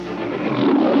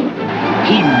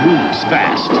He moves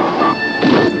fast.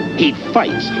 He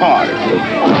fights hard.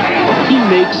 He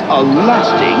makes a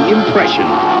lasting impression.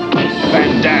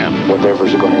 Van Damme.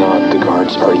 Whatever's going on, the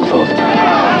guards are involved.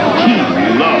 He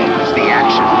loves the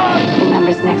action.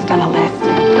 Remember's next on the list.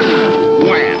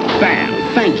 Wham, bam.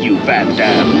 Thank you, Van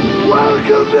Damme.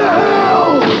 Welcome to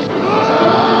hell!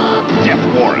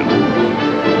 Death Warrant.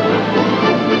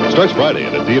 Starts Friday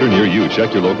at a theater near you.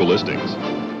 Check your local listings.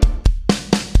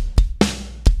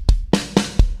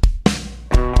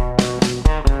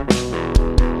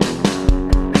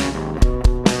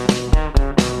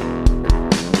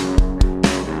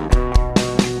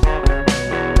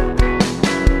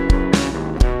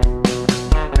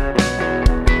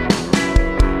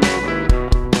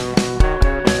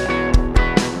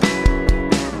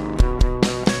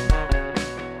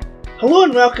 Hello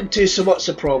and welcome to So What's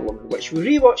the Problem, in which we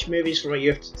rewatch movies from our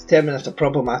youth to determine if they're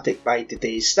problematic by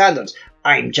today's standards.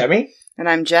 I'm Jimmy. And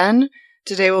I'm Jen.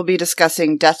 Today we'll be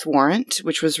discussing Death Warrant,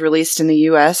 which was released in the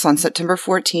US on September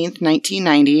 14th,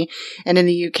 1990, and in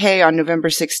the UK on November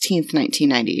 16th,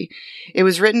 1990. It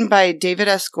was written by David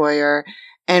S. Goyer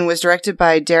and was directed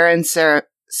by Darren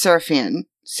Serafian.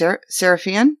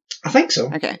 Serafian? I think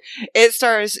so. Okay. It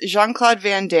stars Jean Claude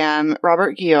Van Damme,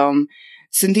 Robert Guillaume,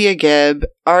 Cynthia Gibb,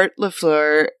 Art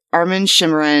LaFleur, Armin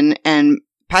Shimmerin, and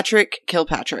Patrick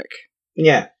Kilpatrick.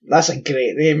 Yeah, that's a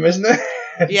great name, isn't it?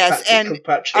 Yes, and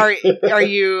Kilpatrick. are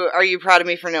you proud of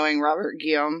me for knowing Robert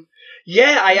Guillaume?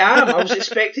 Yeah, I am. I was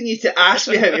expecting you to ask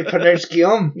me how to pronounce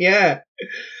Guillaume. Yeah.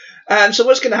 So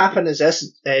what's going to happen is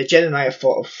this. Jen and I have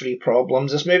thought of 3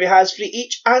 problems this movie has, 3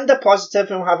 each, and a positive,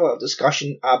 and we'll have a little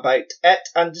discussion about it.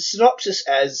 And the synopsis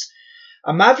is: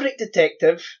 a maverick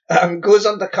detective goes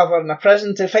undercover in a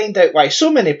prison to find out why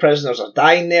so many prisoners are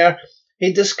dying there.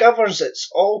 He discovers it's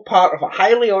all part of a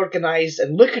highly organised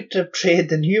and lucrative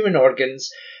trade in human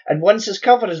organs, and once his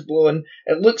cover is blown,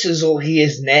 it looks as though he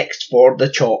is next for the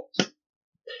chop.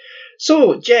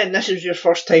 So, Jen, this was your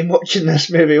first time watching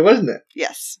this movie, wasn't it?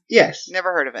 Yes. Yes.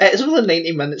 Never heard of it. It's only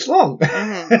 90 minutes long.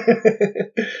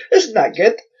 Mm-hmm. Isn't that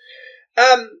good?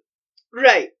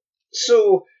 Right.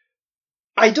 So,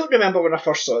 I don't remember when I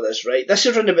first saw this, right? This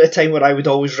is around about the time where I would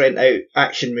always rent out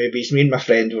action movies. Me and my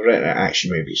friend would rent out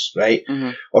action movies, right?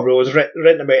 Mm-hmm. Or we would rent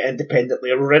them out independently,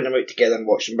 or we'd rent them out together and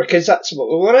watch them, because that's what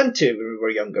we were into when we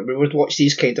were younger. We would watch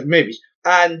these kind of movies.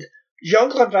 And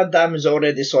Jean Claude Van Damme was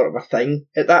already sort of a thing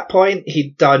at that point.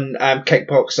 He'd done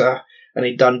Kickboxer, and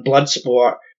he'd done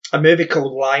Bloodsport, a movie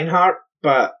called Lionheart,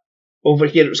 but over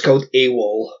here it was called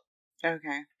AWOL.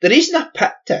 Okay. The reason I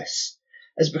picked this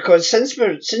is because since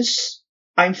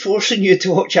I'm forcing you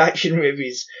to watch action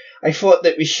movies, I thought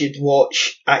that we should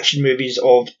watch action movies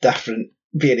of different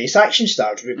various action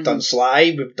stars. We've done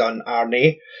Sly, we've done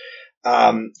Arnie.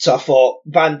 So I thought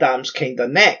Van Damme's kind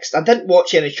of next. I didn't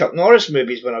watch any Chuck Norris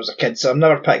movies when I was a kid, so I'm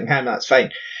never picking him, that's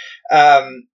fine.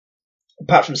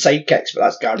 Apart from Sidekicks, but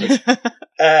that's garbage.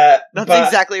 That's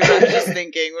exactly what I was just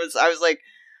thinking. I was like,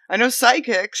 I know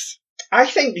Sidekicks. I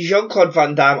think Jean-Claude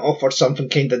Van Damme offered something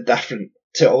kind of different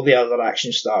to all the other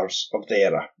action stars of the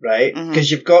era, right? Because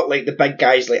you've got like the big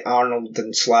guys like Arnold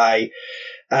and Sly.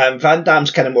 Van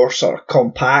Damme's kind of more sort of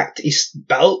compact. He's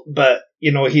built, but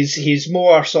you know he's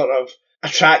more sort of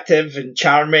attractive and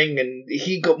charming, and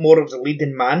he got more of the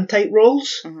leading man type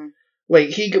roles. Mm-hmm. Like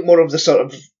he got more of the sort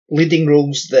of leading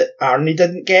roles that Arnie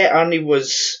didn't get. Arnie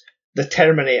was the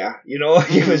Terminator, you know,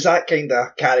 he was that kind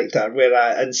of character,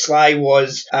 where and Sly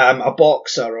was a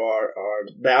boxer or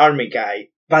the army guy.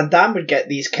 Van Damme would get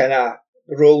these kind of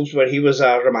roles where he was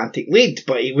a romantic lead,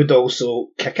 but he would also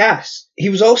kick ass. He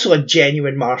was also a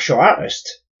genuine martial artist.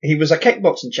 He was a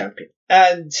kickboxing champion.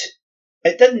 And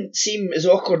it didn't seem as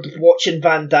awkward watching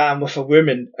Van Damme with a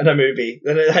woman in a movie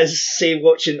than it is, say,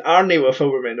 watching Arnie with a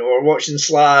woman, or watching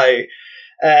Sly,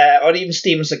 or even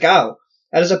Steven Seagal.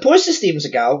 And as opposed to Steven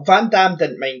Seagal, Van Damme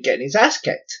didn't mind getting his ass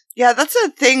kicked. Yeah, that's a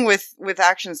thing with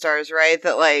action stars, right?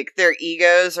 That, like, their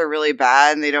egos are really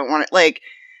bad and they don't want it. Like,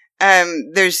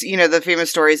 there's, you know, the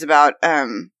famous stories about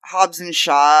Hobbs and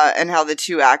Shaw and how the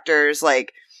 2 actors,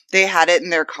 like, they had it in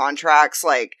their contracts.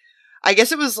 Like, I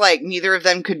guess it was like neither of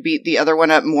them could beat the other one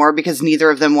up more because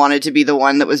neither of them wanted to be the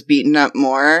one that was beaten up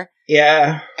more.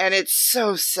 Yeah. And it's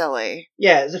so silly.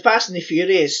 Yeah, the Fast and the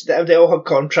Furious, they all had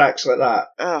contracts like that.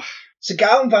 Ugh.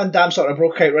 Seagal and Van Damme sort of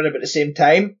broke out around about the same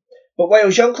time. But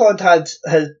while Jean-Claude had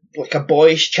like a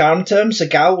boyish charm to him,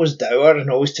 Seagal was dour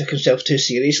and always took himself too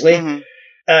seriously. Mm-hmm.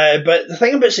 But the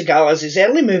thing about Seagal is his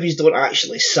early movies don't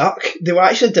actually suck. They were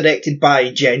actually directed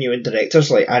by genuine directors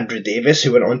like Andrew Davis,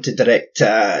 who went on to direct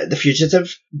The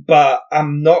Fugitive. But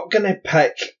I'm not going to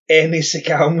pick any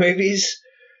Seagal movies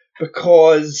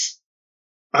because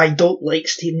I don't like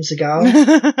Steven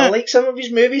Seagal. I like some of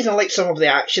his movies, and I like some of the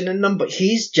action in them, but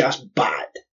he's just bad.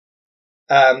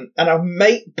 And I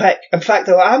might pick, in fact,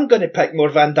 I'm going to pick more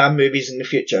Van Damme movies in the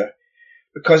future,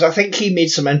 because I think he made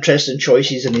some interesting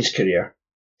choices in his career.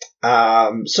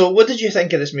 So what did you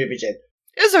think of this movie, Jen?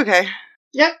 It was okay.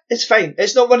 Yeah, it's fine.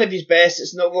 It's not one of his best,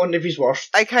 it's not one of his worst.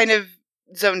 I kind of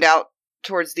zoned out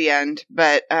towards the end,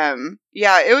 but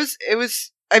yeah, it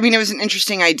was I mean, it was an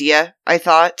interesting idea, I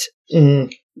thought.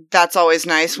 Mm. That's always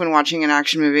nice when watching an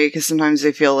action movie, because sometimes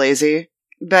they feel lazy.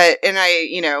 But, and I,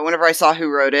 whenever I saw who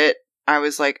wrote it, I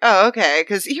was like, oh, okay,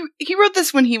 because he wrote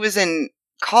this when he was in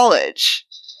college.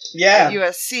 Yeah. At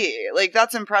USC. Like,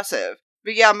 that's impressive.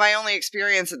 But yeah, my only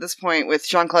experience at this point with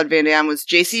Jean Claude Van Damme was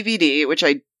JCVD, which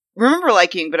I remember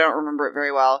liking, but I don't remember it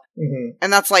very well. Mm-hmm.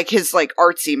 And that's like his like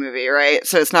artsy movie, right?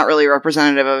 So it's not really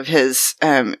representative of his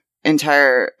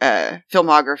entire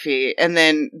filmography. And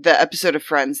then the episode of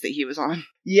Friends that he was on.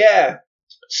 Yeah.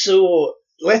 So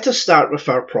let us start with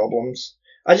our problems.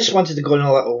 I just wanted to go on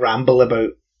a little ramble about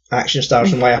action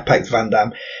stars and why I picked Van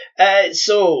Damme.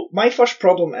 So my first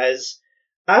problem is,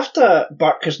 after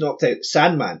Burke has knocked out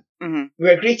Sandman, mm-hmm.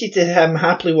 we're greeted to him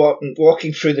happily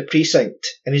walking through the precinct,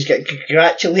 and he's getting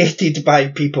congratulated by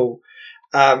people.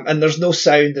 And there's no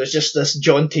sound, there's just this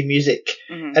jaunty music.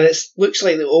 Mm-hmm. And it looks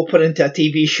like the opening to a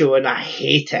TV show, and I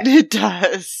hate it. It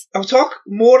does. I'll talk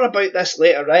more about this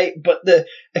later, right? But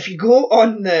if you go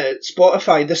on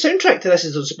Spotify, the soundtrack to this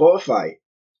is on Spotify,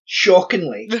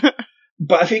 shockingly.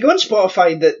 But if you go on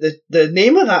Spotify, the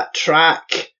name of that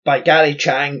track by Gary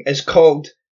Chang is called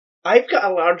I've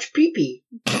Got a Large Peepee.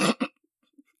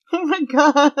 Oh my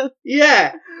god.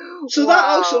 Yeah. So Wow. that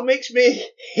also makes me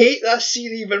hate this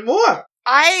scene even more.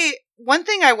 One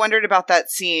thing I wondered about that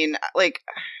scene, like,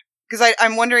 because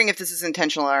I'm wondering if this is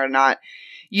intentional or not.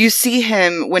 You see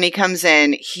him when he comes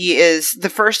in, he is the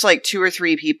first like 2 or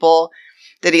 3 people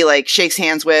that he like shakes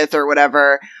hands with or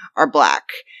whatever are black.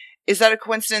 Is that a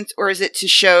coincidence, or is it to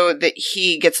show that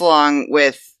he gets along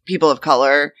with people of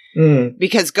color? Mm.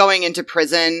 Because going into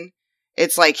prison,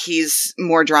 it's like he's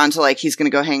more drawn to like he's going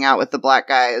to go hang out with the black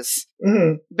guys.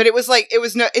 Mm. But it was like,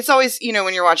 it's always,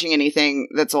 when you're watching anything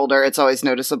that's older, it's always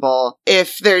noticeable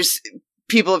if there's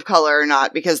people of color or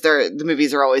not, because the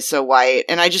movies are always so white.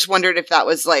 And I just wondered if that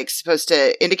was like supposed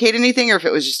to indicate anything, or if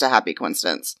it was just a happy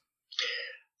coincidence.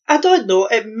 I don't know.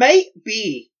 It might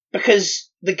be because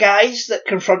the guys that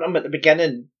confront him at the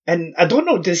beginning, and I don't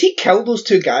know, does he kill those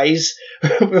 2 guys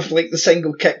with like the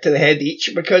single kick to the head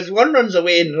each? Because one runs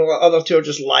away and the other 2 are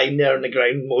just lying there on the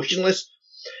ground motionless.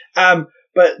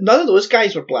 But none of those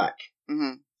guys were black.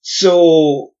 Mm-hmm.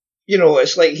 So,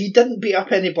 it's like he didn't beat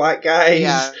up any black guys.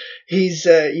 Yeah.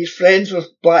 He's friends with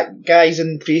black guys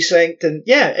in precinct, and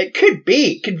yeah, it could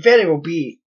very well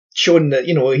be shown that,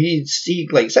 he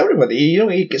likes everybody,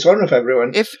 he gets on with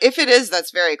everyone. If it is,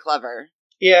 that's very clever.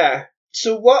 Yeah.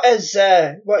 So what is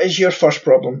your first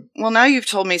problem? Well, now you've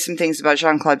told me some things about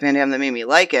Jean Claude Van Damme that made me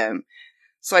like him.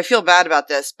 So I feel bad about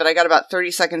this, but I got about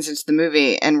 30 seconds into the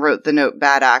movie and wrote the note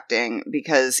bad acting,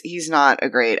 because he's not a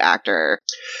great actor.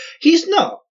 He's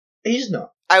not.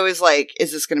 I was like,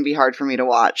 is this going to be hard for me to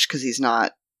watch? Because he's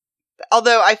not.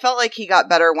 Although I felt like he got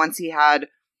better once he had...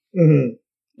 Mm-hmm.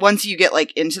 Once you get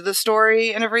like into the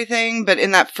story and everything, but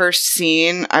in that first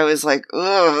scene, I was like,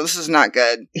 "Oh, this is not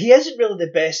good." He isn't really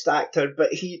the best actor,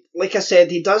 but he, like I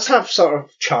said, he does have sort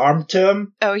of charm to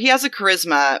him. Oh, he has a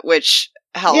charisma, which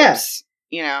helps,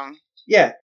 Yeah.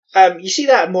 You see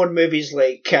that in more movies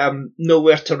like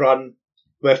Nowhere to Run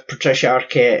with Patricia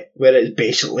Arquette, where it's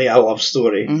basically a love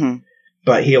story, mm-hmm.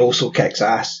 but he also kicks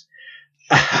ass.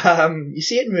 You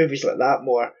see it in movies like that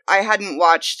more. I hadn't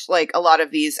watched like a lot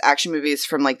of these action movies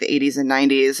from like the 80s and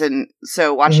 90s, and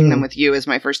so watching them with you is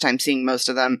my first time seeing most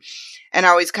of them, and I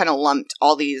always kind of lumped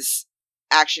all these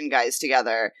action guys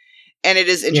together, and it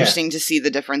is interesting to see the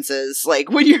differences,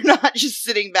 like when you're not just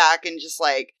sitting back and just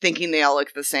like thinking they all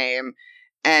look the same.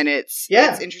 And it's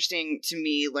interesting to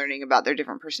me learning about their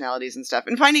different personalities and stuff,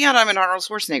 and finding out I'm an Arnold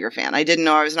Schwarzenegger fan. I didn't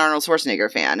know I was an Arnold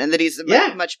Schwarzenegger fan, and that he's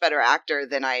a much better actor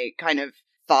than I kind of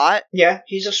thought. Yeah,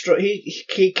 he's a strong.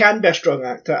 He can be a strong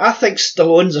actor. I think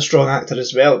Stallone's a strong actor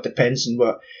as well. It depends on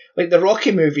what. Like the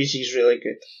Rocky movies, he's really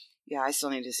good. Yeah, I still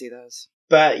need to see those.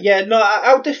 But yeah, no,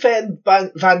 I'll defend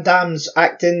Van Damme's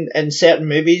acting in certain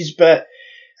movies, but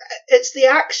it's the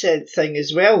accent thing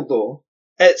as well, though.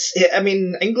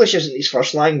 English isn't his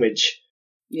first language.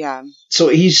 Yeah. So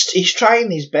he's trying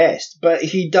his best, but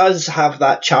he does have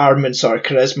that charm and sort of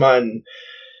charisma, and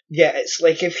yeah, it's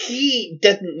like if he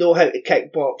didn't know how to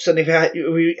kickbox, and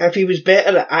if he was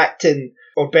better at acting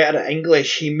or better at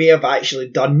English, he may have actually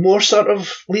done more sort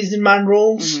of leading man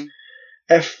roles. Mm-hmm.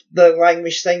 if the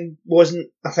language thing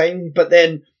wasn't a thing. But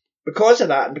then, because of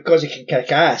that, and because he can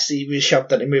kick ass, he was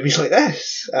shoved into movies like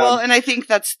this. Well, and I think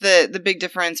that's the big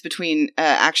difference between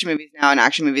action movies now and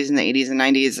action movies in the 80s and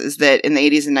 90s, is that in the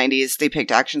 80s and 90s, they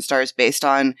picked action stars based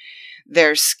on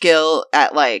their skill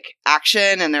at, like,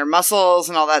 action and their muscles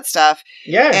and all that stuff.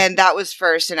 Yeah. And that was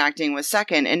first and acting was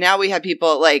second. And now we have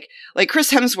people like Chris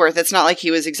Hemsworth. It's not like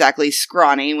he was exactly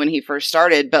scrawny when he first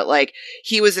started, but, like,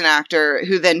 he was an actor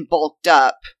who then bulked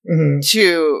up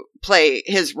to play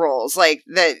his roles. Like,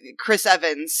 that Chris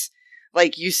Evans,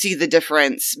 like, you see the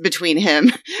difference between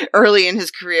him early in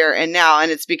his career and now,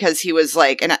 and it's because he was,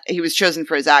 like, he was chosen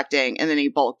for his acting, and then he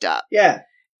bulked up. Yeah.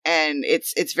 And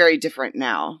it's very different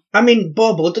now. I mean,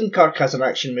 Bob Odenkirk has an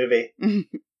action movie.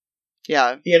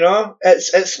 Yeah. You know?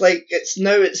 It's like,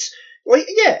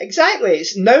 yeah, exactly.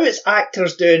 It's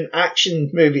actors doing action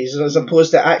movies as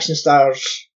opposed to action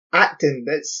stars acting.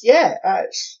 That's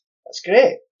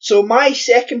great. So my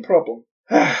second problem,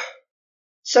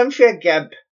 Cynthia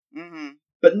Gibb.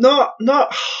 But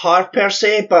not her per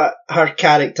se, but her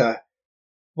character.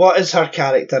 What is her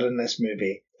character in this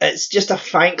movie? It's just a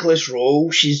thankless role.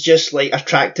 She's just like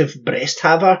attractive breast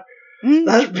haver.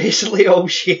 That's basically all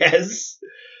she is.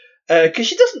 Because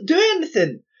she doesn't do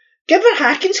anything. Give her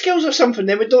hacking skills or something,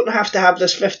 then we don't have to have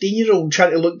this 15-year-old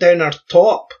trying to look down her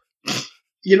top.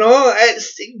 You know,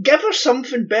 give her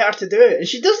something better to do. And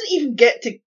she doesn't even get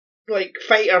to, like,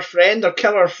 fight her friend or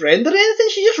kill her friend or anything.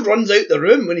 She just runs out the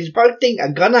room when he's pointing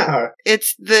a gun at her.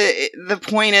 It's the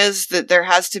point is that there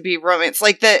has to be romance.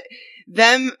 Like,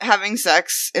 them having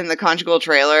sex in the conjugal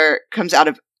trailer comes out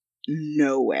of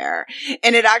nowhere.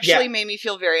 And it actually made me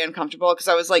feel very uncomfortable because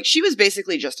I was like, she was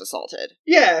basically just assaulted.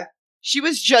 Yeah. She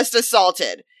was just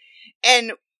assaulted.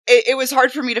 And it was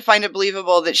hard for me to find it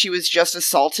believable that she was just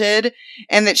assaulted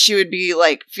and that she would be,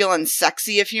 like, feeling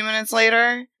sexy a few minutes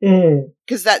later.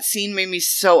 Because that scene made me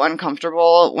so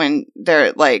uncomfortable when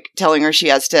they're, like, telling her she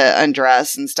has to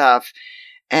undress and stuff.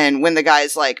 And when the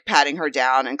guy's, like, patting her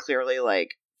down and clearly, like,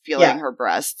 feeling her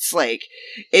breasts. Like,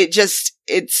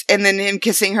 and then him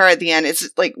kissing her at the end. It's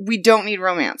like, we don't need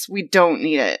romance. We don't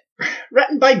need it.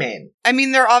 Written by men. I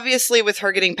mean, they're obviously, with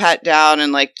her getting pat down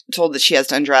and, like, told that she has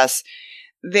to undress,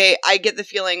 I get the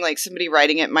feeling like somebody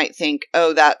writing it might think,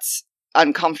 oh, that's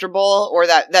uncomfortable, or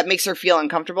that makes her feel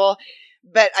uncomfortable.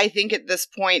 But I think at this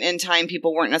point in time,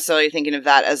 people weren't necessarily thinking of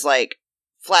that as, like,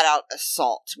 flat out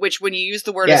assault, which when you use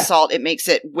the word assault, it makes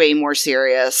it way more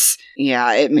serious.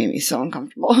 Yeah, it made me so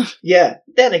uncomfortable. Yeah.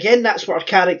 Then again, that's what our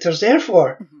character's there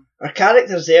for. Our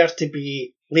character's there to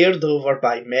be leered over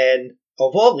by men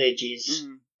of all ages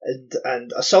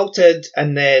and assaulted,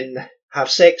 and then have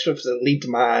sex with the lead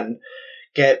man,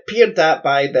 get peered at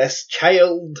by this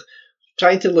child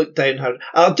trying to look down her.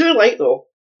 I do like, though,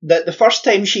 that the first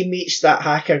time she meets that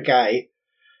hacker guy,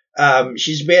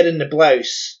 she's wearing the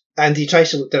blouse, and he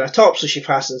tries to look down her top, so she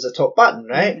fastens the top button,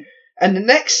 right? And the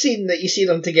next scene that you see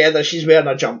them together, she's wearing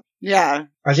a jump. Yeah.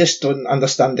 I just don't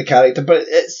understand the character, but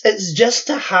it's just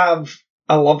to have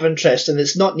a love interest, and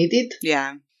it's not needed.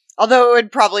 Yeah. Although it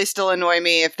would probably still annoy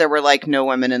me if there were, like, no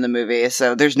women in the movie,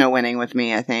 so there's no winning with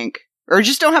me, I think. Or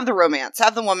just don't have the romance.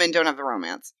 Have the woman, don't have the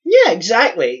romance. Yeah,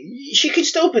 exactly. She could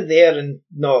still be there and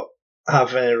not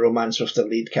have any romance with the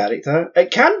lead character.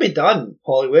 It can be done,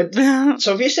 Hollywood.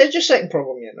 So have you said your second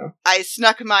problem yet, no? I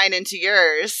snuck mine into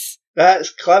yours.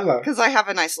 That's clever. Because I have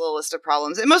a nice little list of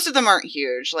problems. And most of them aren't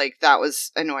huge. Like, that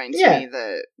was annoying to me,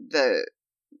 the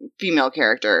female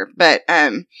character. But,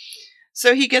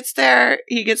 so he gets there,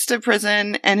 he gets to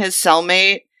prison, and his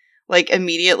cellmate, like,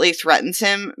 immediately threatens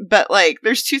him. But, like,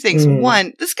 there's two things.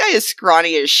 One, this guy is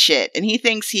scrawny as shit, and he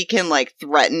thinks he can, like,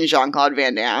 threaten Jean Claude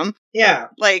Van Damme. Yeah.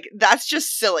 Like, that's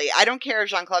just silly. I don't care if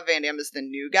Jean Claude Van Damme is the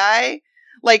new guy.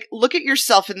 Like, look at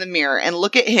yourself in the mirror and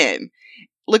look at him.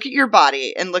 Look at your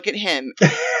body and look at him.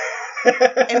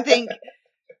 And think,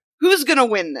 who's gonna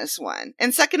win this one?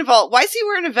 And second of all, why is he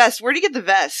wearing a vest? Where'd he get the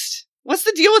vest? What's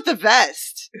the deal with the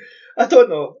vest? I don't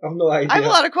know. I have no idea. I have a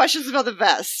lot of questions about the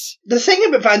vest. The thing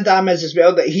about Van Damme is as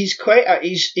well that he's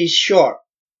he's short.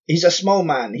 He's a small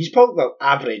man. He's probably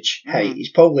average height.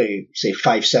 He's probably, say,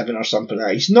 5'7" or something like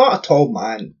that. He's not a tall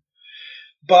man.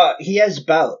 But he is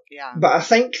built. Yeah. But I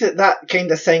think that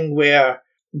kind of thing where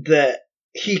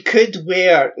he could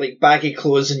wear, like, baggy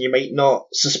clothes and you might not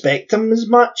suspect him as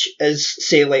much as,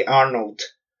 say, like, Arnold.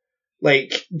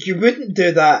 Like, you wouldn't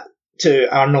do that to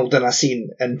Arnold in a scene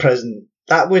in prison.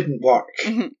 That wouldn't work.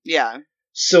 Yeah.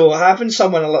 So having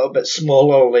someone a little bit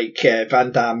smaller like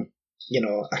Van Damme, you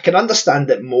know, I can understand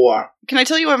it more. Can I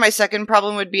tell you what my second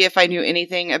problem would be if I knew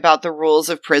anything about the rules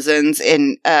of prisons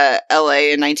in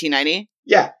LA in 1990?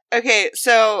 Yeah. Okay,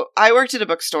 so I worked at a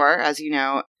bookstore, as you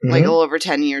know, like a little over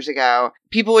 10 years ago.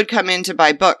 People would come in to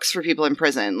buy books for people in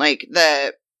prison. Like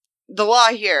the law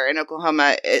here in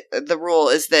Oklahoma, the rule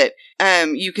is that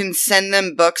you can send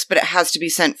them books, but it has to be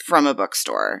sent from a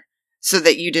bookstore so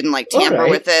that you didn't like tamper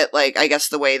with it, like I guess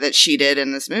the way that she did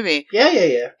in this movie.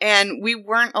 Yeah. And we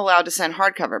weren't allowed to send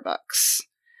hardcover books.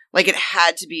 Like it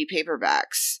had to be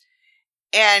paperbacks.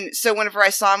 And so whenever I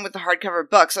saw him with the hardcover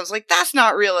books, I was like, that's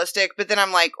not realistic. But then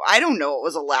I'm like, I don't know what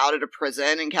was allowed at a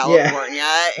prison in California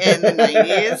in the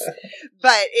 90s.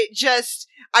 But it just,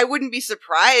 I wouldn't be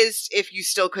surprised if you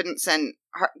still couldn't send,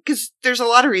 because there's a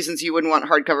lot of reasons you wouldn't want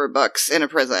hardcover books in a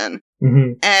prison.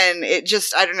 Mm-hmm. And it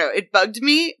just, I don't know, it bugged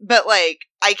me. But like,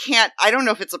 I don't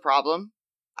know if it's a problem.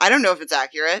 I don't know if it's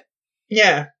accurate.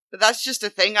 Yeah. But that's just a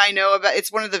thing I know about.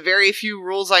 It's one of the very few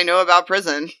rules I know about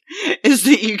prison is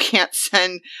that you can't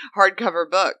send hardcover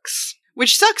books,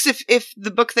 which sucks if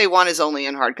the book they want is only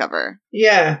in hardcover.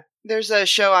 Yeah. There's a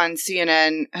show on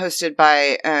CNN hosted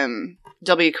by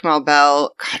W. Kamau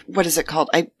Bell. God, what is it called?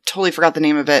 I totally forgot the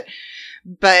name of it.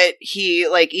 But he,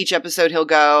 like, each episode he'll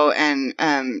go and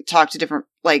talk to different,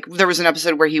 like, there was an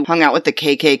episode where he hung out with the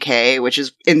KKK, which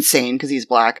is insane because he's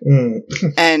black,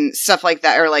 and stuff like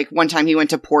that. Or, like, one time he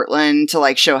went to Portland to,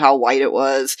 like, show how white it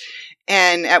was.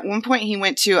 And at one point he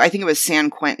went to, I think it was San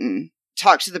Quentin,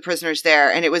 talked to the prisoners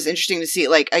there. And it was interesting to see,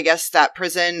 like, I guess that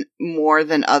prison, more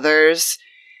than others,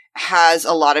 has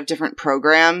a lot of different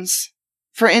programs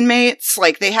for inmates.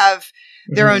 Like, they have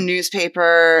their own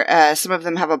newspaper. Some of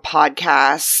them have a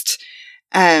podcast.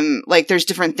 Like there's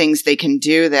different things they can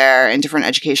do there and different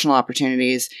educational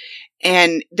opportunities.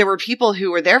 And there were people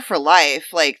who were there for life.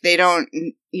 Like they don't,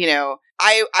 you know,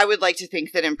 I would like to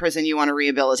think that in prison you want to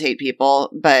rehabilitate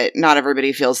people, but not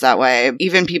everybody feels that way.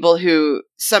 Even people who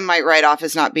some might write off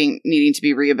as not needing to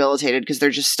be rehabilitated because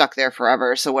they're just stuck there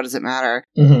forever. So what does it matter?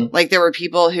 Mm-hmm. Like there were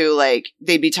people who like,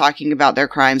 they'd be talking about their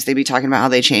crimes. They'd be talking about how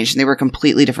they changed and they were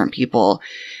completely different people.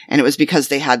 And it was because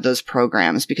they had those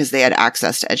programs, because they had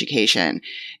access to education.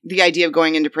 The idea of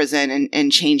going into prison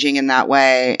and changing in that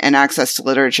way and access to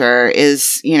literature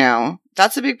is, you know,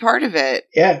 that's a big part of it.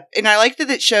 Yeah. And I like that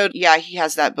it showed, yeah, he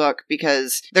has that book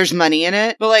because there's money in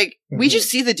it. But like, we just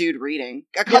see the dude reading.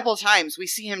 A couple times we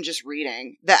see him just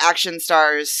reading. The action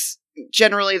stars,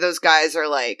 generally those guys are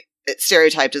like,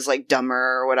 stereotyped as like dumber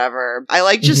or whatever. I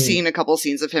like just seeing a couple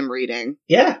scenes of him reading.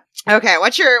 Yeah. Okay,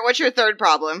 what's your third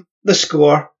problem? The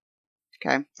score.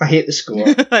 Okay. I hate the score.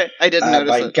 I didn't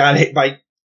notice it. By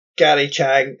Gary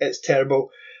Chang. It's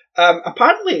terrible.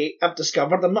 Apparently, I've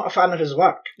discovered I'm not a fan of his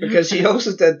work because he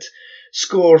also did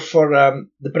score for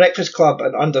The Breakfast Club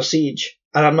and Under Siege,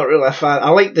 and I'm not really a fan. I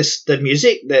like the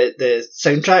music, the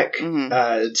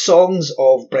soundtrack, songs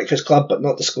of Breakfast Club, but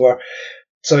not the score.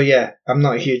 So yeah, I'm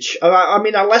not a huge. I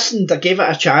mean, I gave it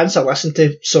a chance. I listened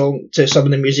to some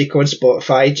of the music on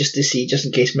Spotify just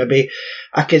in case maybe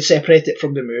I could separate it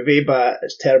from the movie, but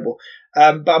it's terrible.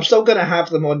 But I'm still going to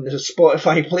have them on the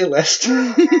Spotify playlist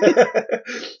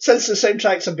since the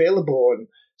soundtrack's available on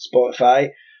Spotify.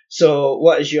 So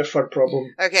what is your third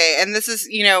problem? Okay, and this is,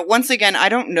 you know, once again, I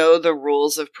don't know the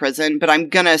rules of prison, but I'm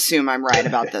going to assume I'm right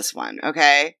about this one,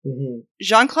 okay?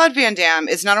 Jean Claude Van Damme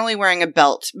is not only wearing a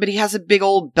belt, but he has a big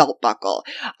old belt buckle.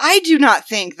 I do not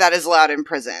think that is allowed in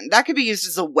prison. That could be used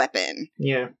as a weapon.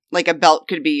 Yeah. Like a belt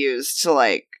could be used to,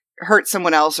 like, hurt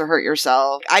someone else or hurt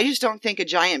yourself. I just don't think a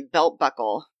giant belt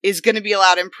buckle is going to be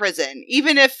allowed in prison,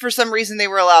 even if for some reason they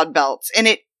were allowed belts. And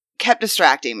it kept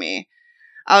distracting me.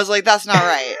 I was like, that's not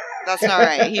right. That's not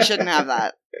right. He shouldn't have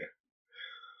that.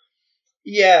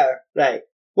 Yeah, right.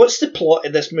 What's the plot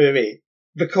of this movie?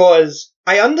 Because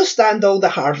I understand all the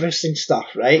harvesting stuff,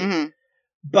 right?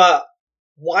 But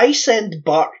why send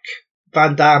Burke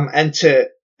Van Damme into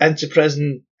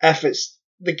prison if it's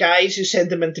the guys who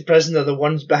send him into prison are the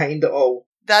ones behind it all?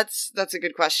 That's a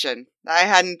good question. I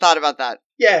hadn't thought about that.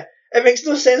 Yeah, it makes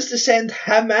no sense to send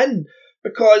him in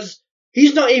because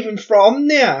he's not even from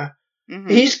there.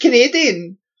 He's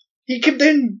Canadian. He came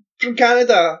down from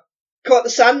Canada, caught the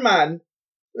Sandman, and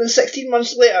then 16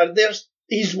 months later,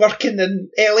 he's working in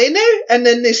LA now, and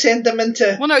then they send him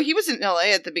into... Well, no, he was in LA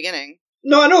at the beginning.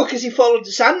 No, I know, because he followed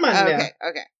the Sandman there.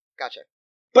 Okay, gotcha.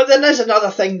 But then there's another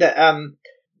thing that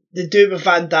they do with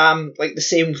Van Damme, like the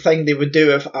same thing they would do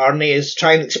with Arnie, is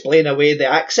try and explain away the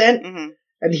accent.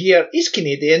 And here, he's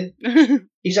Canadian.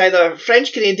 He's either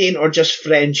French-Canadian or just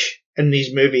French in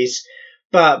these movies.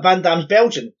 But Van Damme's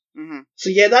Belgian. So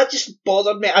yeah, that just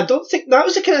bothered me. I don't think that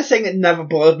was the kind of thing that never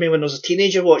bothered me when I was a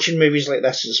teenager watching movies like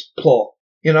this as plot,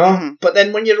 you know? But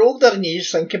then when you're older and you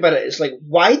just think about it, it's like,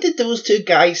 why did those two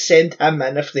guys send him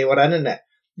in if they were in it?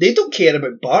 They don't care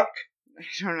about Burke.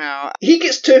 I don't know. He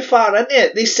gets too far into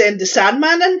it. They send the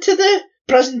Sandman into the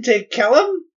prison to kill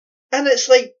him. And it's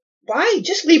like, why?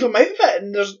 Just leave him out of it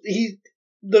and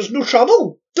there's no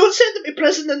trouble. Don't send him to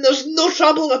prison and there's no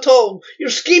trouble at all. Your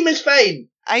scheme is fine.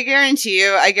 I guarantee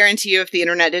you if the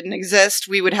internet didn't exist,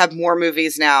 we would have more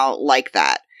movies now like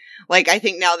that. Like, I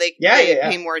think now they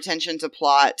pay more attention to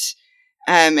plot,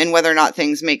 and whether or not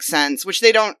things make sense, which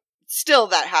they don't. Still,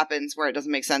 that happens where it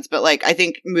doesn't make sense. But, like, I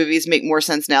think movies make more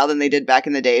sense now than they did back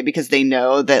in the day because they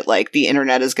know that, like, the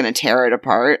internet is going to tear it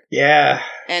apart. Yeah.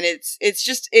 And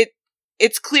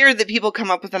it's clear that people come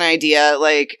up with an idea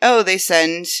like, oh, they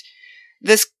send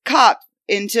this cop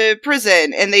into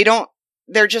prison and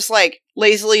they're just like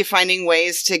lazily finding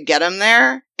ways to get him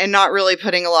there and not really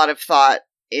putting a lot of thought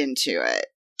into it.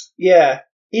 Yeah.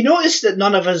 You notice that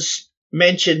none of us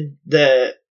mentioned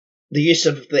the use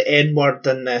of the N-word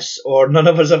in this, or none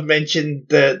of us have mentioned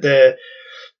the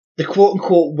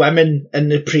quote-unquote women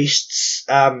and the priests.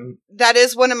 That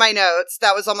is one of my notes.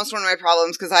 That was almost one of my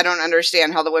problems, because I don't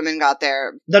understand how the women got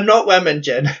there. They're not women,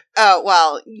 Jen. Oh,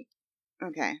 well,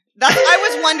 okay. I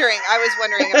was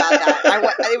wondering about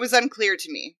that. It was unclear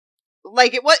to me.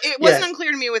 Like, it wasn't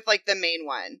unclear to me with, like, the main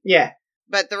one. Yeah.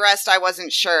 But the rest I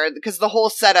wasn't sure, because the whole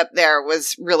setup there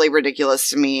was really ridiculous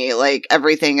to me, like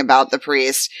everything about the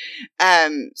priest.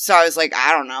 So I was like,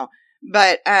 I don't know.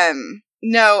 But,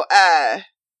 no,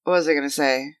 what was I going to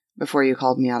say before you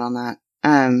called me out on that?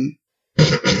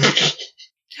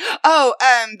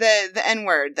 The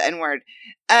N-word.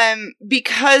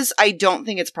 Because I don't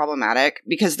think it's problematic,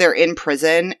 because they're in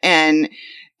prison, and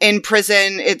in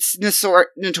prison, it's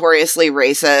notoriously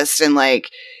racist and, like,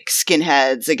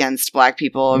 skinheads against black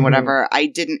people and whatever.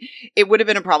 It would have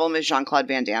been a problem if Jean Claude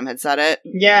Van Damme had said it.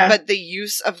 Yeah. But the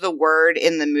use of the word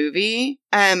in the movie,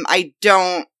 I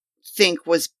don't think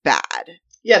was bad.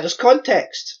 Yeah, there's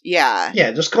context. Yeah. Yeah,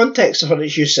 there's context for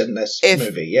its use in this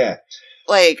movie, yeah.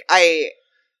 Like, I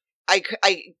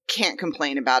can't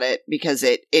complain about it, because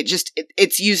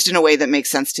it's used in a way that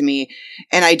makes sense to me,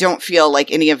 and I don't feel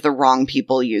like any of the wrong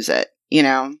people use it, you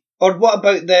know? Or what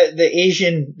about the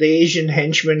Asian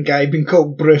henchman guy being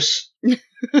called Bruce?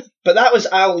 But that was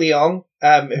Al Leong,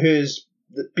 who's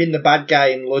been the bad guy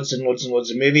in loads and loads and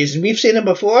loads of movies, and we've seen him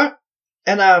before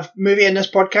in a movie in this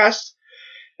podcast.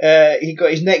 He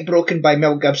got his neck broken by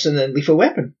Mel Gibson in Lethal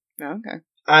Weapon. Oh, okay.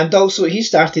 And also he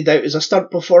started out as a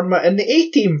stunt performer in the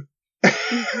A-Team.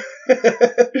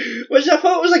 Which I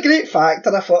thought was a great fact,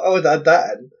 and I thought I would add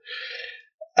that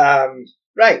in.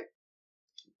 Right.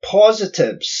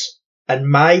 Positives. And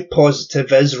my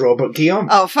positive is Robert Guillaume.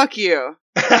 Oh, fuck you.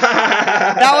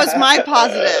 That was my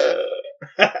positive.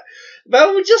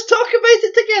 Well, we'll just talk about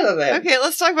it together then. Okay,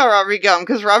 let's talk about Robert Guillaume,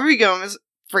 because Robert Guillaume is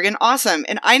friggin' awesome.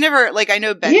 And I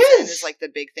know Benson is like the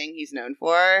big thing he's known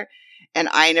for, and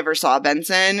I never saw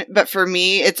Benson, but for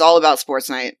me, it's all about Sports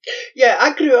Night. Yeah,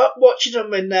 I grew up watching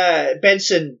him in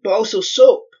Benson, but also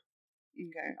Soap.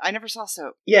 Okay, I never saw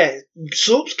Soap. Yeah,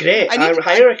 Soap's great. I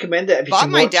highly recommend it if you can watch it. Bought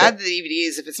my dad the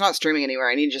DVDs. If it's not streaming anywhere,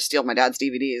 I need to just steal my dad's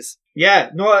DVDs. Yeah,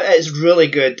 no, it's really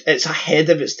good. It's ahead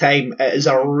of its time. It is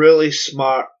a really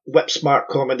smart, whip-smart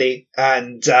comedy,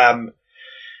 and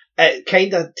it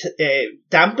kind of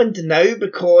dampened now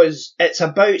because it's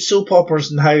about soap operas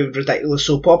and how ridiculous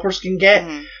soap operas can get,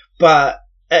 but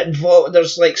it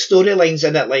there's like storylines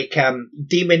in it, like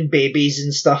demon babies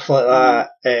and stuff like that,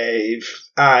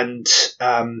 and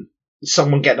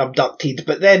someone getting abducted.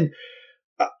 But then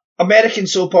American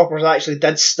soap operas actually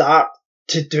did start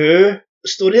to do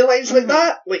storylines like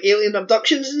that, like alien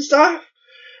abductions and stuff,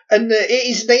 in the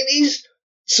 80s and 90s.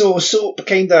 So Soap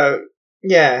kind of,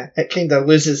 it kind of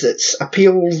loses its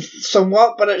appeal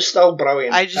somewhat, but it's still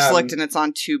brilliant. I just looked and it's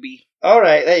on Tubi.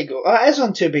 Alright, there you go. Oh, it is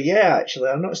on Tubi, yeah, actually.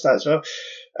 I noticed that as well.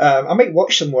 I might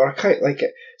watch some more. I quite like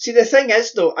it. See, the thing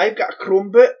is, though, I've got a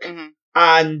Chromebook,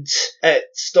 and it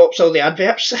stops all the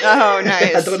adverts. Oh,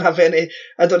 nice. I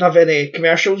don't have any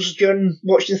commercials during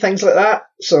watching things like that,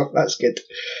 so that's good.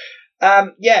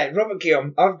 Robert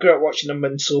Guillaume. I've grew up watching him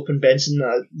in Soap and Benson.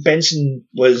 Benson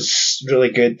was really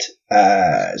good.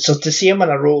 So to see him in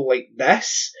a role like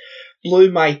this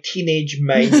blew my teenage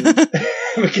mind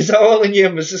because all I knew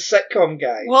him was a sitcom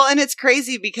guy. Well, and it's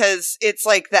crazy because it's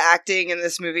like the acting in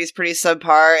this movie is pretty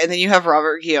subpar, and then you have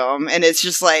Robert Guillaume, and it's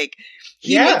just like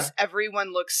he makes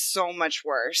everyone look so much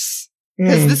worse.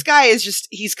 Because this guy is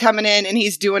he's coming in and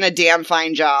he's doing a damn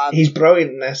fine job. He's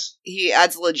brilliant in this. He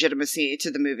adds legitimacy to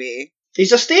the movie.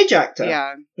 He's a stage actor.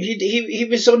 Yeah. He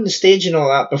was on the stage and all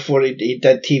that before he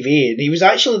did TV. And he was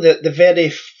actually the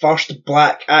very first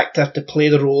black actor to play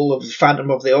the role of the Phantom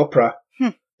of the Opera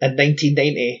in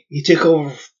 1990. He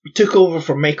took over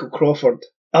from Michael Crawford.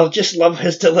 I'll just love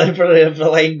his delivery of the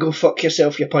line, "Go fuck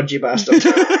yourself, you pudgy bastard,"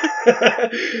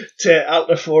 to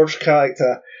Arthur Ford's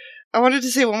character. I wanted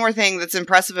to say one more thing that's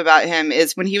impressive about him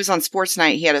is when he was on Sports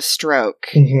Night, he had a stroke.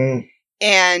 Mm-hmm.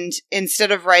 And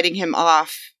instead of writing him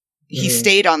off, he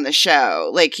stayed on the show.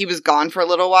 Like, he was gone for a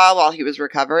little while he was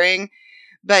recovering.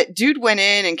 But dude went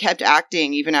in and kept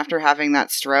acting even after having that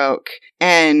stroke.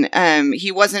 And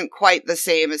he wasn't quite the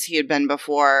same as he had been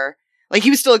before. Like, he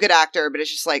was still a good actor, but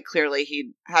it's just like clearly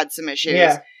he had some issues.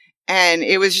 Yeah. And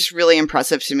it was just really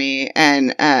impressive to me.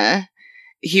 And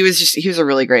he was a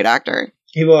really great actor.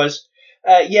 He was.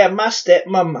 My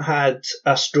stepmom had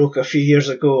a stroke a few years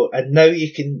ago, and now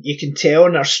you can tell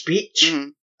in her speech.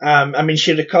 Mm-hmm.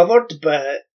 She recovered,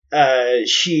 but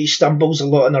she stumbles a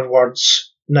lot in her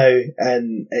words now,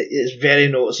 and it is very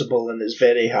noticeable and it's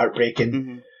very heartbreaking.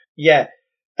 Mm-hmm. Yeah.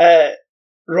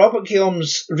 Robert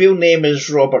Guillaume's real name is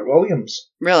Robert Williams.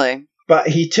 Really? But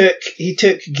he took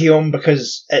Guillaume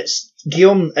because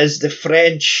Guillaume is the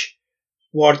French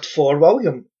word for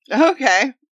William.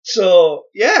 Okay. So,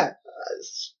 yeah,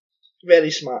 it's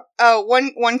very smart. Oh,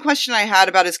 one question I had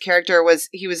about his character was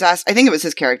he was asked, I think it was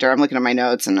his character, I'm looking at my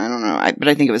notes and I don't know, but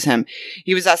I think it was him.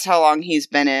 He was asked how long he's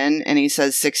been in, and he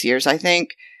says 6 years, I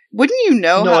think. Wouldn't you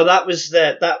know? No, that was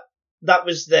the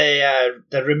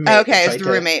roommate. Okay, it's the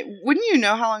roommate. Wouldn't you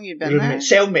know how long you'd been there?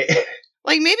 Cellmate.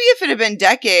 Like, maybe if it had been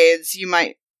decades, you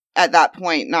might, at that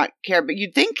point, not care, but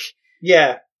you'd think...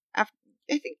 Yeah.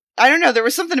 I don't know, there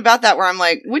was something about that where I'm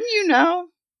like, wouldn't you know?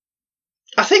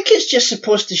 I think it's just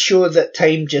supposed to show that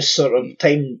time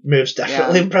moves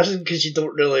differently in prison, because you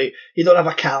don't have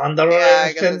a calendar or anything.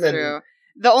 I guess that's true.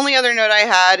 The only other note I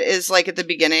had is, like, at the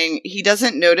beginning, he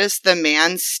doesn't notice the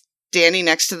man standing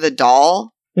next to the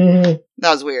doll. Mm-hmm.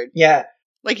 That was weird. Yeah.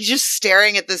 Like, he's just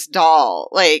staring at this doll.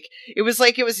 Like it was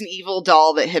an evil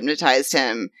doll that hypnotized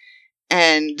him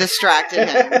and distracted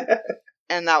him.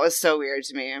 And that was so weird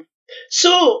to me.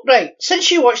 So, right,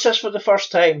 since you watched this for the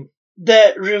first time,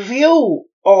 the reveal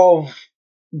of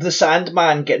the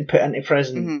Sandman getting put into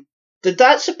prison, did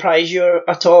that surprise you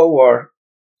at all, or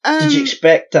did you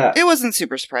expect that? It wasn't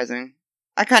super surprising.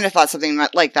 I kind of thought something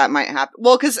like that might happen.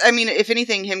 Well, because, I mean, if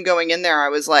anything, him going in there, I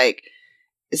was like,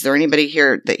 is there anybody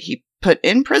here that he put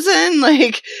in prison?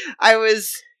 Like,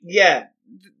 Yeah.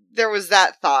 There was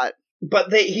that thought.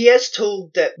 But he is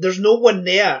told that there's no one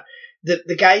there.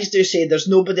 The guys do say there's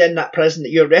nobody in that prison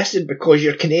that you're arrested because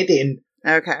you're Canadian.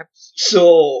 Okay.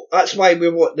 So that's why they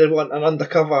want an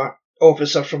undercover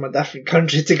officer from a different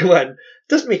country to go in.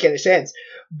 Doesn't make any sense.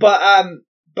 But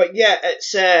yeah,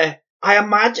 it's I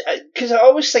imagine, because I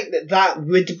always think that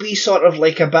would be sort of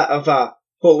like a bit of a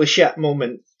holy shit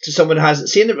moment to someone who hasn't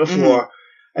seen it before.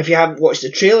 If you haven't watched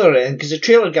the trailer or anything, because the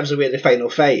trailer gives away the final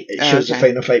fight. It shows the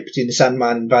final fight between the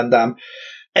Sandman and Van Damme.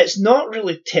 It's not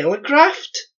really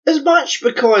telegraphed as much,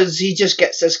 because he just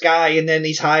gets this guy and then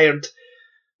he's hired.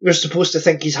 We're supposed to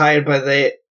think he's hired by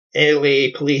the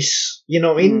LA police, you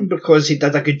know what I mean? Because he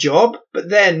did a good job. But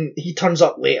then he turns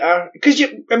up later. Because,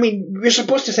 we're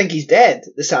supposed to think he's dead,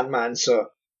 the Sandman, so.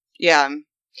 Yeah.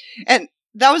 And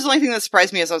that was the only thing that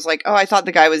surprised me, is I was like, oh, I thought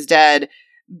the guy was dead.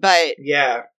 But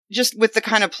yeah, just with the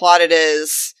kind of plot it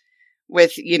is,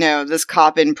 with, this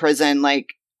cop in prison, like,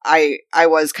 I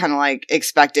was kind of like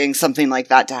expecting something like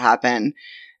that to happen.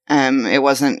 It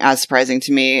wasn't as surprising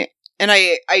to me. And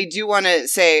I do want to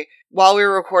say, while we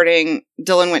were recording,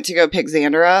 Dylan went to go pick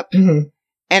Xander up. And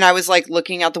I was like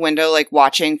looking out the window, like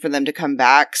watching for them to come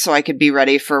back so I could be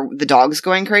ready for the dogs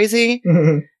going crazy.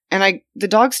 And the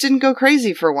dogs didn't go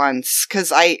crazy for once,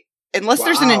 because unless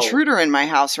there's an intruder in my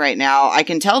house right now, I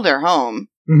can tell they're home.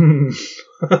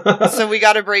 So we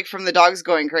got a break from the dogs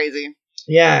going crazy.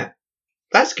 Yeah.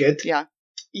 That's good. Yeah.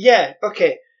 Yeah,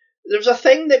 okay. There's a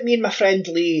thing that me and my friend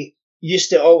Lee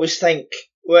used to always think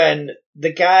when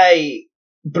the guy,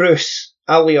 Bruce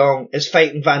Alliong, is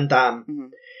fighting Van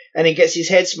Damme, and he gets his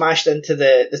head smashed into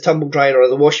the tumble dryer or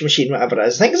the washing machine, whatever it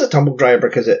is. I think it's a tumble dryer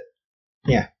because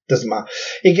doesn't matter.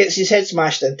 He gets his head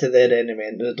smashed into the enemy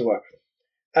into the door.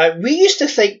 We used to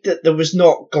think that there was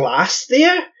not glass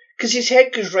there, because his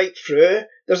head goes right through.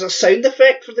 There's a sound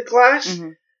effect for the glass.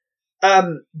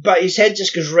 But his head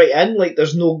just goes right in, like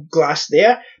there's no glass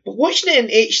there. But watching it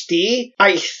in HD,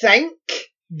 I think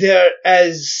there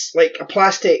is like a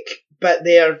plastic bit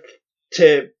there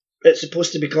it's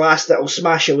supposed to be glass that'll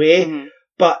smash away.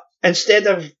 But instead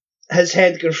of his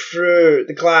head going through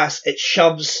the glass, it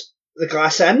shoves the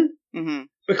glass in.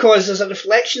 Because there's a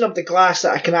reflection of the glass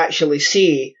that I can actually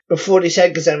see before his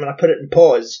head goes in when I put it in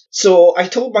pause. So I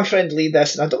told my friend Lee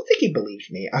this, and I don't think he believes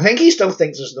me. I think he still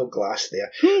thinks there's no glass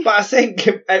there. But I think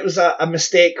it was a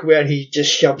mistake where he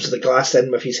just shoves the glass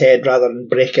in with his head rather than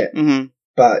break it.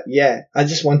 But yeah, I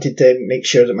just wanted to make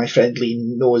sure that my friend Lee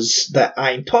knows that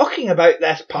I'm talking about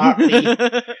this party.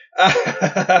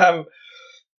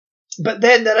 But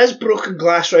then there is broken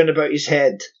glass round about his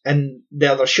head in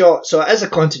the other shot, so it is a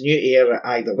continuity error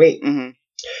either way. Mm-hmm.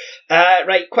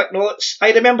 Right, quick notes.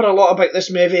 I remember a lot about this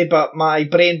movie, but my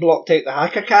brain blocked out the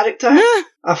hacker character.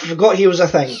 I forgot he was a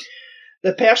thing.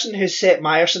 The person who set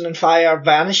Meyerson on fire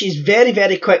vanishes very,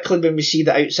 very quickly when we see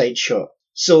the outside shot.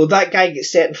 So that guy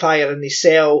gets set on fire in his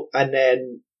cell, and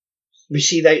then we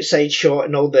see the outside shot,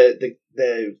 and all the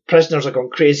prisoners are going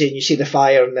crazy, and you see the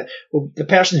fire, and the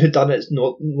person who done it is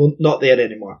not there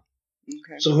anymore.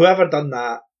 Okay. So whoever done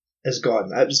that is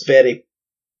gone. It was very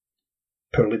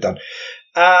poorly done.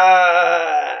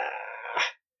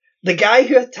 The guy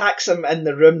who attacks him in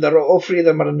the room, all three of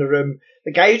them are in the room.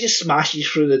 The guy who just smashes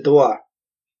through the door,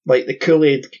 like the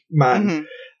Kool-Aid man,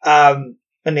 and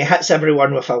he hits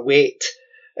everyone with a weight.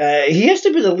 He has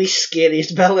to be the least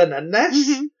scariest villain in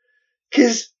this.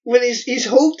 Because when he's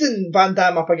holding Van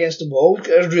Damme up against the wall, he's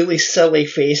got a really silly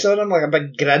face on him, like a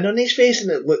big grin on his face, and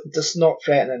it looked just not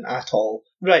threatening at all.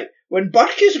 Right, when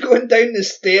Burke is going down the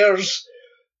stairs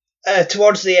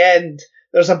towards the end,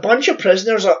 there's a bunch of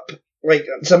prisoners up, like,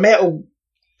 it's a metal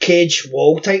cage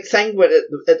wall type thing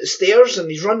at the stairs,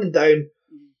 and he's running down.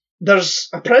 There's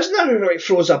a prisoner who like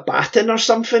throws a baton or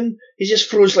something. He just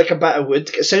throws like a bit of wood.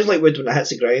 It sounds like wood when it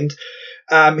hits the ground.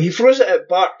 He throws it at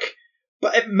Burke,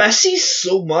 but it misses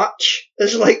so much.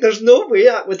 It's like there's no way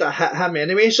that would have hit him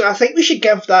anyway. So I think we should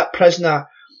give that prisoner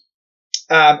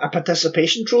a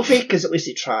participation trophy, because at least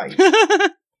he tried.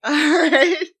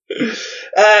 Alright.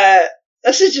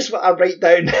 This is just what I write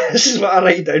down. This is what I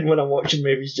write down when I'm watching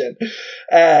movies, Jen.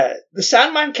 The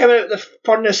Sandman coming out of the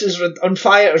furnace is on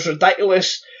fire is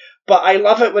ridiculous, but I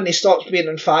love it when he stops being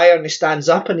on fire and he stands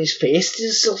up and his face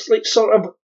is just like sort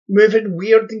of moving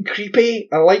weird and creepy.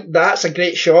 I like that. It's a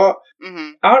great shot.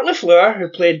 Mm-hmm. Art LaFleur, who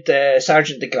played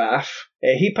Sergeant de Graaf,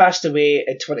 he passed away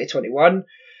in 2021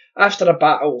 after a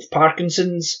battle with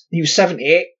Parkinson's. He was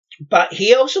 78, but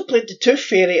he also played the Tooth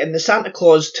Fairy in the Santa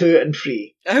Claus 2 and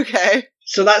 3. Okay.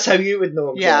 So that's how you would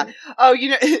know him. Yeah. Jen. Oh,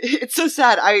 it's so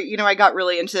sad. I got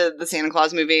really into the Santa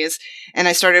Claus movies, and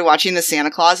I started watching the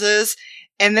Santa Clauses,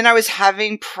 and then I was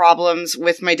having problems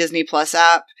with my Disney Plus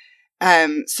app.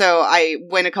 So I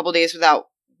went a couple days without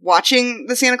watching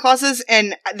the Santa Clauses,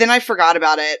 and then I forgot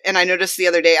about it, and I noticed the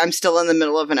other day I'm still in the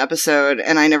middle of an episode,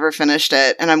 and I never finished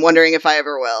it, and I'm wondering if I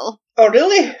ever will. Oh,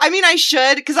 really? I mean, I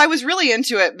should, because I was really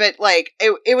into it, but, like,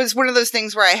 it was one of those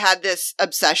things where I had this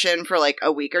obsession for, like,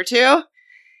 a week or two,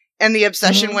 and the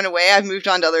obsession went away. I've moved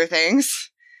on to other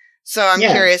things. So I'm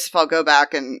curious if I'll go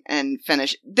back and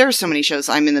finish. There's so many shows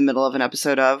I'm in the middle of an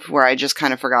episode of where I just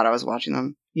kind of forgot I was watching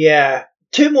them. Yeah.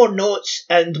 2 more notes,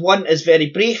 and one is very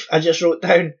brief. I just wrote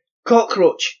down,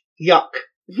 cockroach, yuck.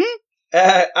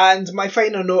 And my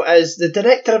final note is, the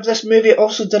director of this movie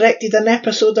also directed an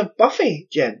episode of Buffy,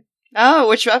 Jen. Oh,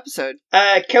 which episode?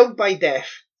 Killed by Death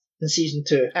in season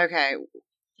 2. Okay.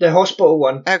 The hospital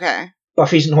one. Okay.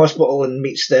 Buffy's in hospital and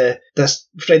meets this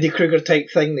Freddy Krueger type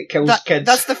thing that kills kids.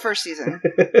 That's the first season.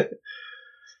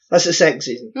 That's the second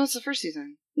season. No, it's the first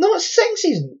season. No, it's the second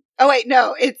season. Oh, wait,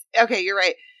 no. It's okay, you're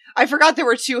right. I forgot there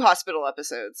were 2 hospital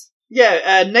episodes.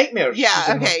 Yeah, Nightmares.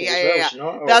 Yeah, okay, yeah.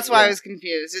 That's why I was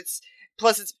confused. It's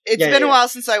been a while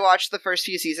since I watched the first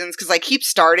few seasons, because I keep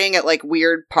starting at, like,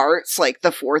 weird parts, like the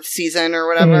 4th season or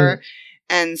whatever.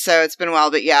 And so it's been a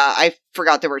while, but yeah, I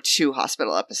forgot there were 2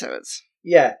 hospital episodes.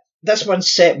 Yeah. This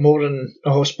one's set more in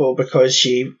a hospital because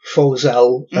she falls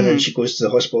ill and then she goes to the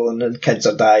hospital and then kids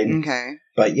are dying. Okay.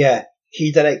 But yeah,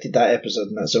 he directed that episode,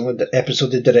 and that's the only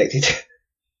episode he directed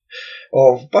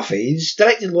of Buffy. He's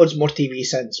directed loads more TV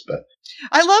since, but...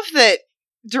 I love that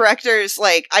directors,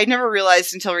 like, I never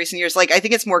realized until recent years, like, I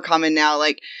think it's more common now,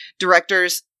 like,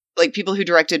 directors, like, people who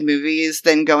directed movies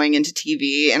then going into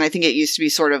TV, and I think it used to be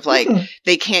sort of like,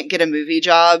 they can't get a movie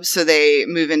job, so they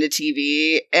move into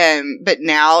TV, but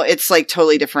now it's, like,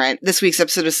 totally different. This week's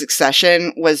episode of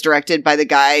Succession was directed by the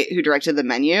guy who directed The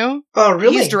Menu. Oh,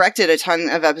 really? He's directed a ton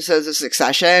of episodes of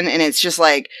Succession, and it's just,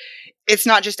 like, it's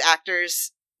not just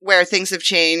actors where things have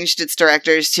changed, it's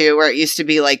directors too, where it used to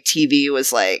be like TV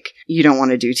was like, you don't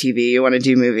want to do TV, you want to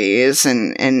do movies,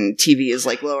 and TV is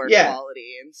like lower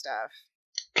quality and stuff.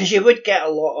 Because you would get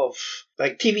a lot of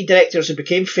like TV directors who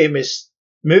became famous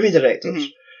movie directors.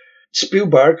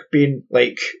 Spielberg being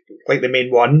like the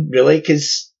main one, really,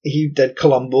 because he did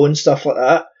Columbo and stuff like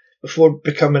that before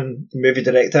becoming a movie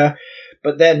director.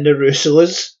 But then the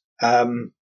Russos,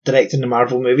 directing the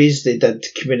Marvel movies, they did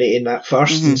Community in that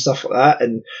first and stuff like that.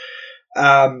 And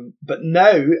but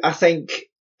now I think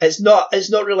it's not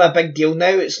really a big deal now.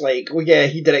 It's like, well, yeah,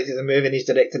 he directed the movie and he's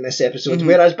directing this episode. Mhm.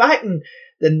 Whereas back in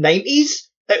the 90s,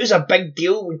 it was a big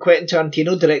deal when Quentin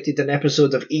Tarantino directed an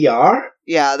episode of ER.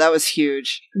 Yeah, that was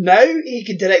huge. Now, he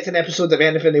could direct an episode of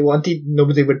anything he wanted,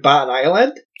 nobody would bat an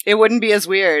eyelid. It wouldn't be as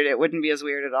weird. It wouldn't be as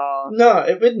weird at all. No,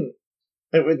 it wouldn't.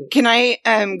 It wouldn't. Can I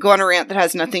go on a rant that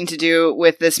has nothing to do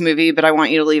with this movie, but I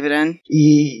want you to leave it in?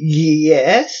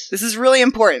 Yes? This is really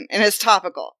important, and it's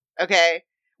topical, okay?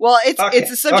 Well,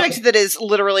 it's a subject that is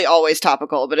literally always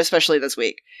topical, but especially this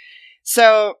week.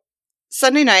 So,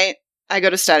 Sunday night, I go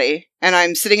to study, and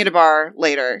I'm sitting at a bar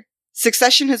later.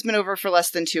 Succession has been over for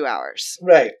less than 2 hours.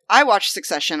 Right. I watch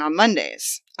Succession on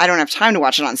Mondays. I don't have time to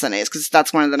watch it on Sundays, because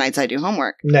that's one of the nights I do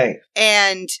homework. No.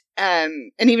 And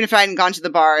even if I hadn't gone to the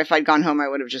bar, if I'd gone home, I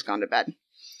would have just gone to bed.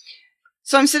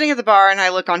 So I'm sitting at the bar and I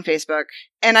look on Facebook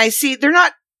and I see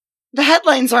the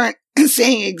headlines aren't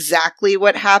saying exactly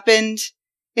what happened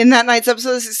in that night's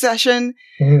episode of Succession.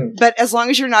 Mm-hmm. But as long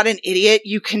as you're not an idiot,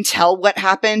 you can tell what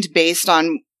happened based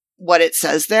on what it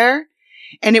says there.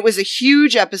 And it was a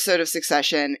huge episode of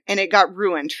Succession and it got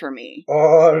ruined for me.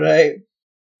 All right.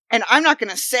 And I'm not going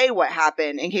to say what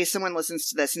happened in case someone listens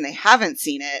to this and they haven't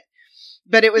seen it.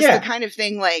 But it was the kind of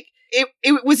thing like,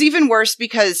 it was even worse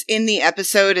because in the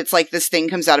episode, it's like this thing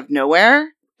comes out of nowhere.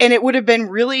 And it would have been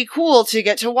really cool to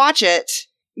get to watch it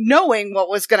knowing what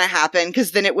was going to happen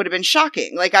because then it would have been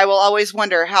shocking. Like, I will always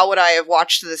wonder, how would I have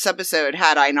watched this episode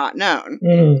had I not known?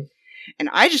 Mm. And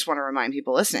I just want to remind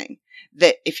people listening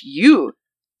that if you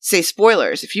say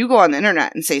spoilers, if you go on the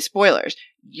internet and say spoilers,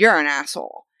 you're an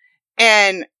asshole.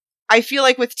 And I feel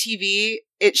like with TV,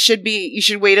 you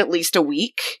should wait at least a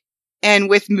week. And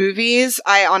with movies,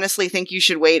 I honestly think you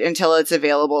should wait until it's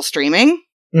available streaming.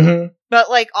 Mm-hmm. But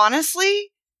like,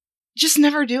 honestly, just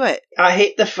never do it. I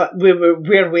hate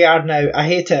where we are now. I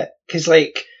hate it. Because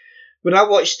like, when I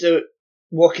watched The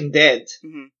Walking Dead,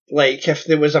 Mm-hmm. like if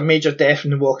there was a major death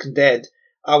in The Walking Dead,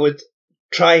 I would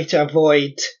try to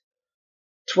avoid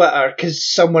Twitter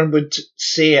because someone would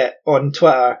say it on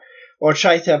Twitter, or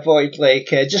try to avoid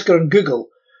just go on Google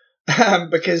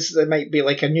because there might be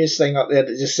like a news thing up there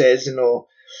that just says,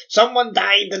 someone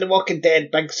died in The Walking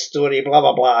Dead, big story, blah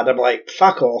blah blah. And I'm like,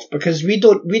 fuck off, because we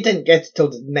didn't get it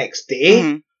till the next day.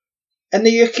 Mm-hmm. In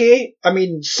the UK. I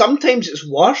mean, sometimes it's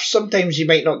worse. Sometimes you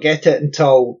might not get it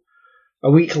until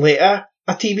a week later,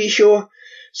 a TV show.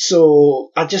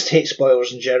 So I just hate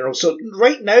spoilers in general. So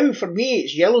right now, for me,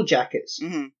 it's Yellow Jackets.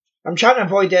 Mm-hmm. I'm trying to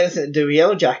avoid anything to do with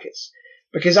Yellow Jackets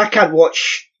because I can't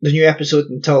watch the new episode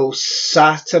until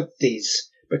Saturdays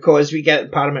because we get it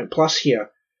in Paramount Plus here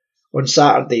on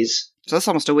Saturdays. So that's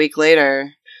almost a week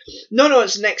later. No,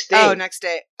 it's next day. Oh, next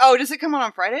day. Oh, does it come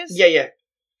on Fridays? Yeah.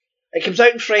 It comes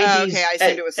out on Fridays. Oh, okay, I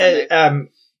assumed it was Sunday.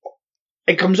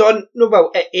 It comes on,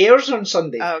 it airs on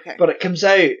Sunday. Oh, okay. But it comes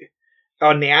out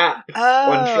on the app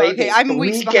on Friday. Okay. I'm but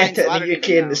weeks we behind, get it so I in don't the UK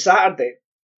even on know. the Saturday.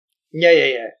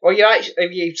 Yeah. Are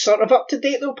you sort of up to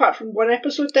date though, apart from one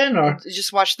episode then, or? I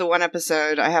just watched the one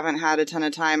episode. I haven't had a ton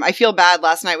of time. I feel bad.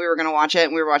 Last night we were going to watch it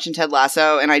and we were watching Ted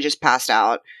Lasso and I just passed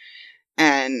out.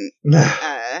 And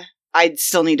I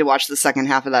still need to watch the second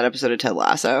half of that episode of Ted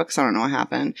Lasso because I don't know what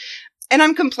happened. And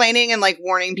I'm complaining and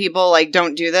warning people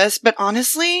don't do this. But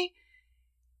honestly,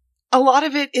 a lot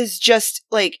of it is just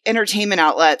entertainment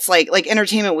outlets like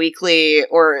Entertainment Weekly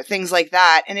or things like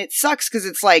that. And it sucks because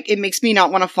it's it makes me not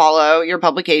want to follow your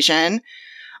publication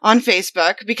on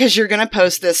Facebook because you're going to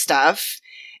post this stuff.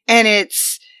 And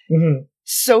it's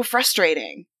so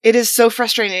frustrating. It is so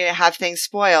frustrating to have things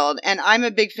spoiled. And I'm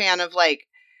a big fan of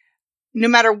no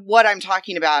matter what I'm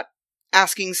talking about,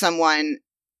 asking someone,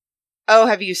 oh,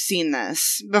 have you seen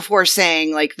this? Before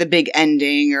saying the big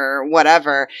ending or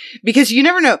whatever. Because you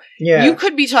never know. Yeah. You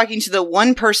could be talking to the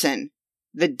one person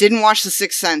that didn't watch The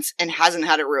Sixth Sense and hasn't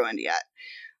had it ruined yet.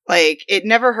 It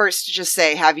never hurts to just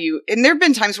say, have you? And there have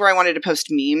been times where I wanted to post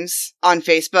memes on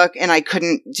Facebook and I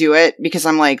couldn't do it because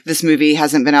I'm this movie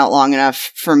hasn't been out long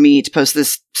enough for me to post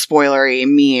this spoilery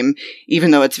meme,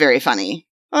 even though it's very funny.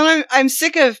 Well, I'm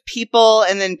sick of people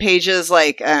and then pages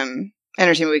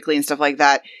Entertainment Weekly and stuff like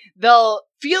that. They'll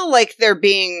feel like they're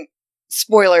being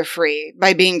spoiler free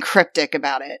by being cryptic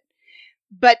about it.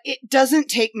 But it doesn't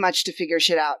take much to figure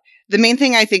shit out. The main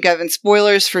thing I think of in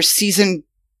spoilers for season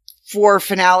 4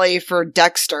 finale for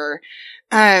Dexter,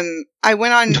 I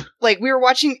went on, we were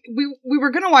watching, we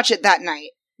were going to watch it that night,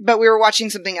 but we were watching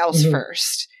something else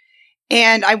first.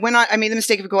 And I made the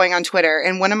mistake of going on Twitter,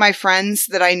 and one of my friends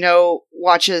that I know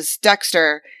watches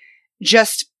Dexter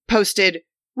just posted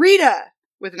Rita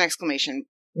with an exclamation.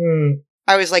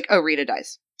 I was like, oh, Rita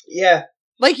dies. Yeah.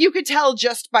 You could tell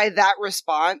just by that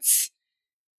response,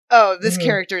 oh, this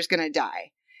character is going to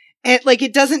die. And like,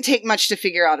 it doesn't take much to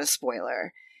figure out a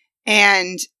spoiler.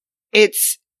 And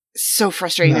it's so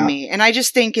frustrating to me. And I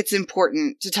just think it's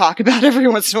important to talk about every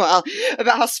once in a while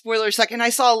about how spoilers suck. And I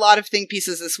saw a lot of think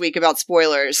pieces this week about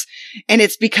spoilers, and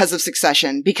it's because of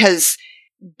Succession, because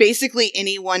basically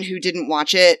anyone who didn't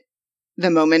watch it the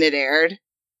moment it aired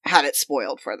had it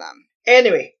spoiled for them.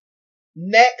 Anyway,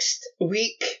 next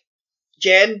week,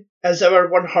 Jen, is our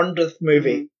 100th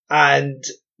movie. Mm-hmm. And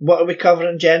what are we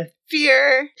covering, Jen?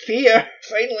 Fear,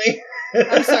 finally.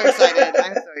 I'm so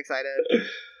excited.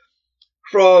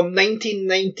 From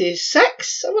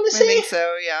 1996, I want to say. I think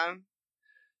so, yeah.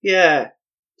 Yeah.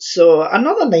 So,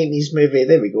 another 90s movie.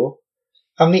 There we go.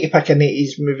 I'll need to pick an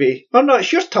 80s movie. Oh, no,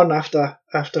 it's your turn after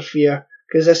Fear,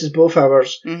 because this is both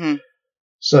ours. Mm-hmm.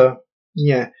 So,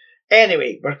 yeah.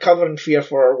 Anyway, we're covering Fear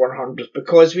for our 100th,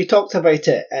 because we talked about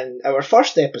it in our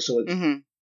first episode,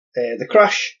 The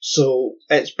Crush. So,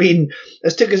 it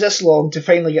took us this long to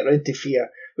finally get around to Fear.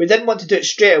 We didn't want to do it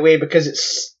straight away because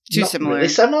it's too not similar. Really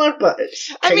similar, but it's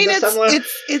similar.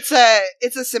 It's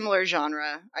a similar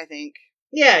genre, I think.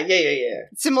 Yeah.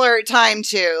 Similar time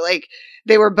too. Like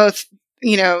they were both,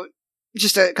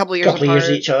 just a couple years apart.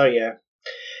 Each other, yeah.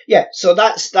 Yeah, so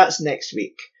that's next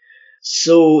week.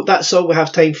 So that's all we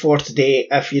have time for today.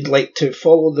 If you'd like to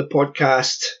follow the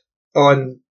podcast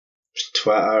on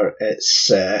Twitter,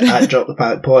 it's at Drop the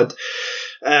Pallet Pod.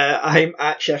 I'm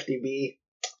at ShiftyB.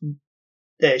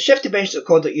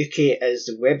 Shiftybench.co.uk is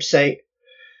the website.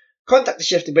 Contact the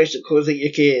shiftybench.co.uk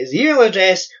is the email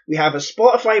address. We have a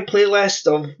Spotify playlist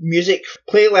of music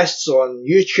playlists on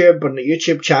YouTube, on the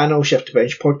YouTube channel, Shifty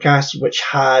Bench Podcast, which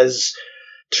has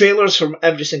trailers from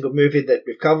every single movie that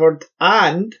we've covered,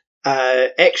 and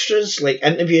extras, like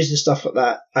interviews and stuff like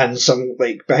that, and some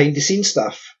like behind the scenes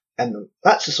stuff. And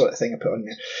that's the sort of thing I put on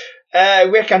there.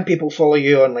 Where can people follow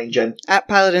you online, Jen? At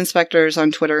Pilot Inspectors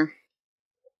on Twitter.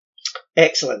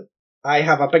 Excellent. I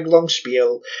have a big long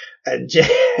spiel, and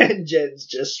Jen's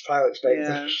just Pilot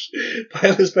Inspectors. Yeah.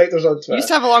 Pilot Inspectors on Twitter. You used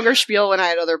to have a longer spiel when I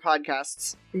had other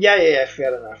podcasts. Yeah,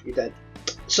 fair enough, you did.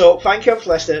 So, thank you for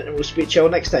listening, and we'll speak to you all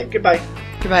next time. Goodbye.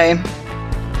 Goodbye.